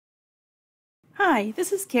Hi,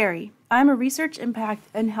 this is Carrie. I'm a Research Impact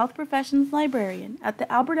and Health Professions Librarian at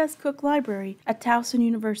the Albert S. Cook Library at Towson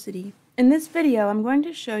University. In this video, I'm going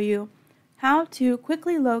to show you how to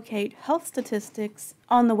quickly locate health statistics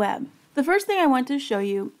on the web. The first thing I want to show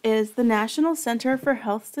you is the National Center for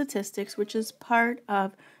Health Statistics, which is part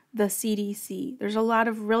of the CDC. There's a lot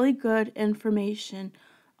of really good information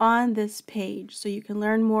on this page, so you can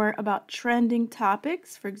learn more about trending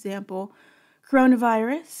topics, for example,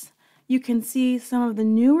 coronavirus. You can see some of the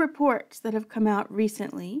new reports that have come out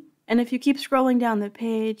recently. And if you keep scrolling down the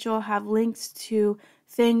page, you'll have links to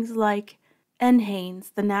things like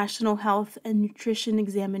NHANES, the National Health and Nutrition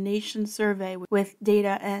Examination Survey with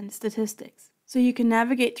data and statistics. So you can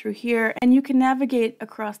navigate through here, and you can navigate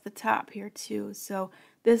across the top here too. So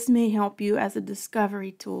this may help you as a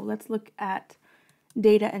discovery tool. Let's look at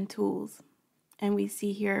data and tools. And we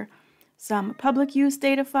see here some public use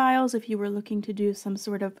data files if you were looking to do some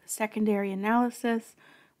sort of secondary analysis.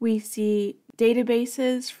 We see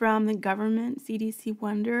databases from the government, CDC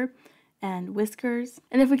Wonder and Whiskers.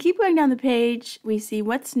 And if we keep going down the page, we see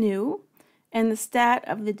what's new and the stat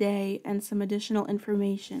of the day and some additional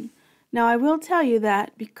information. Now, I will tell you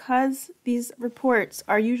that because these reports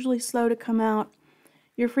are usually slow to come out,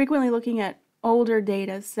 you're frequently looking at older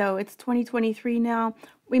data. So it's 2023 now.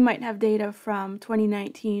 We might have data from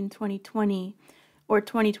 2019, 2020, or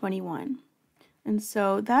 2021. And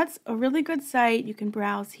so that's a really good site. You can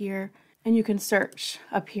browse here and you can search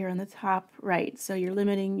up here in the top right. So you're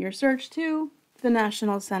limiting your search to the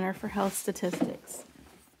National Center for Health Statistics.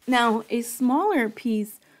 Now, a smaller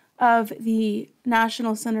piece of the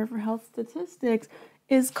National Center for Health Statistics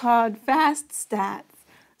is called FastStats.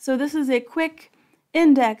 So this is a quick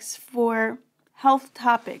index for health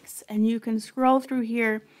topics, and you can scroll through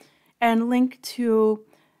here and link to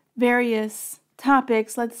various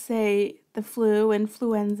topics, let's say the flu,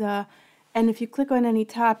 influenza, and if you click on any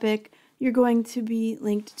topic, you're going to be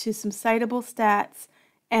linked to some citable stats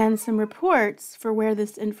and some reports for where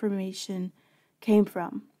this information came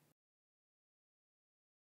from.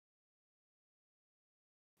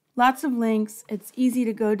 Lots of links. It's easy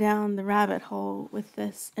to go down the rabbit hole with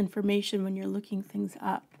this information when you're looking things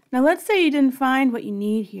up. Now let's say you didn't find what you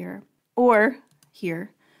need here, or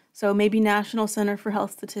here. So maybe National Center for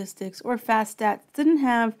Health Statistics or FastStats didn't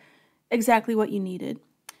have exactly what you needed.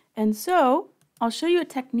 And so I'll show you a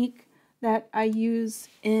technique that I use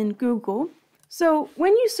in Google. So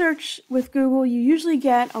when you search with Google, you usually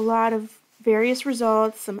get a lot of various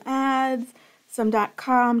results, some ads, some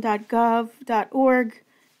 .com, .gov, .org,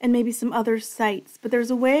 and maybe some other sites. But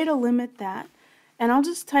there's a way to limit that. And I'll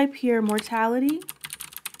just type here mortality,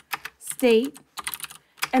 state,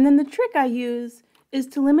 and then the trick I use is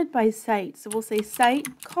to limit by site. So we'll say site,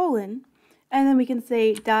 and then we can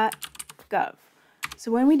say .gov.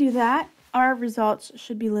 So when we do that, our results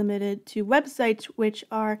should be limited to websites which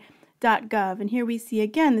are .gov. And here we see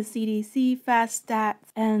again the CDC,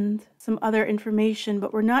 FastStats, and some other information,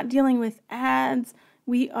 but we're not dealing with ads.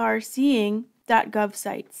 We are seeing .gov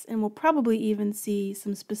sites, and we'll probably even see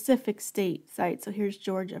some specific state sites. So here's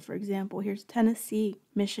Georgia, for example. Here's Tennessee,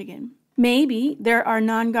 Michigan. Maybe there are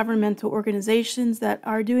non-governmental organizations that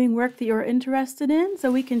are doing work that you're interested in,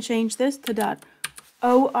 so we can change this to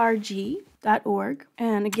 .org,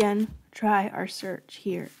 and again, try our search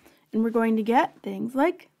here. And we're going to get things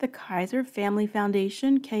like the Kaiser Family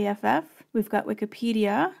Foundation, KFF. We've got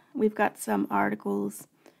Wikipedia. We've got some articles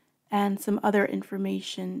and some other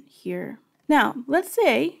information here. Now, let's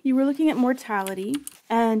say you were looking at mortality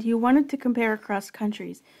and you wanted to compare across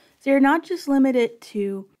countries. So you're not just limited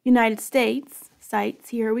to United States sites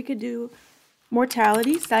here. We could do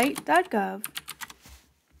mortality site.gov.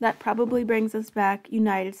 That probably brings us back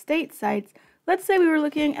United States sites. Let's say we were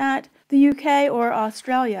looking at the UK or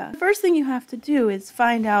Australia. The first thing you have to do is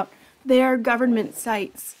find out their government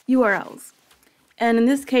sites URLs. And in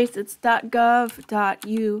this case, it's .gov.uk.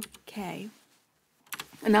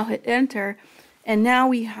 And I'll hit enter. And now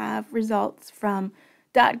we have results from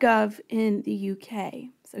 .gov in the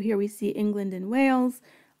UK. So here we see England and Wales,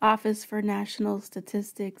 Office for National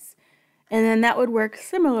Statistics, and then that would work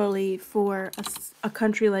similarly for a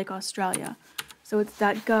country like Australia. So it's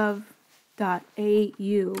 .gov.au,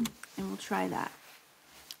 and we'll try that.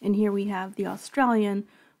 And here we have the Australian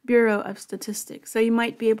Bureau of Statistics. So you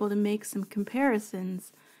might be able to make some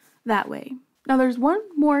comparisons that way. Now there's one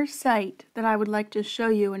more site that I would like to show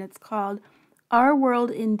you, and it's called Our World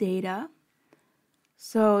in Data.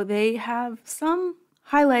 So they have some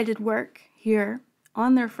highlighted work here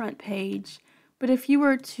on their front page, but if you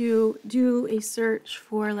were to do a search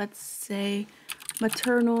for, let's say,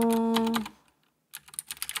 maternal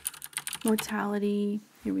mortality,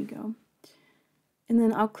 here we go, And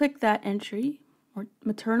then I'll click that entry, or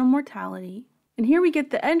maternal mortality. And here we get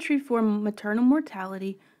the entry for maternal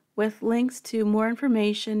mortality with links to more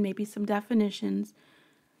information, maybe some definitions,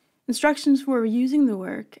 instructions for using the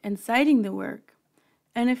work and citing the work.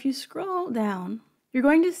 And if you scroll down, you're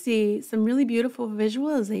going to see some really beautiful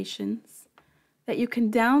visualizations that you can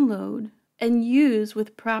download and use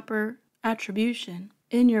with proper attribution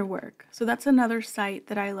in your work. So that's another site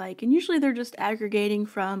that I like. And usually they're just aggregating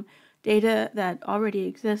from data that already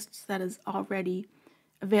exists, that is already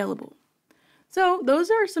available. So those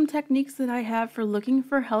are some techniques that I have for looking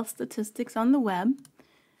for health statistics on the web.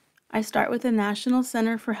 I start with the National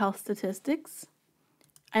Center for Health Statistics.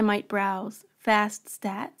 I might browse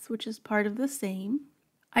FastStats, which is part of the same.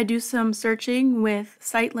 I do some searching with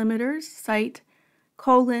site limiters, site:/.gov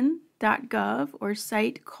or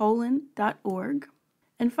site:/.org.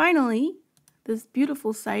 And finally, this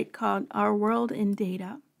beautiful site called Our World in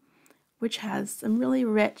Data, which has some really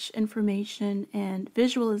rich information and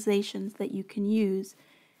visualizations that you can use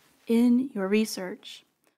in your research.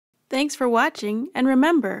 Thanks for watching, and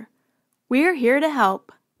remember, we're here to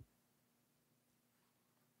help.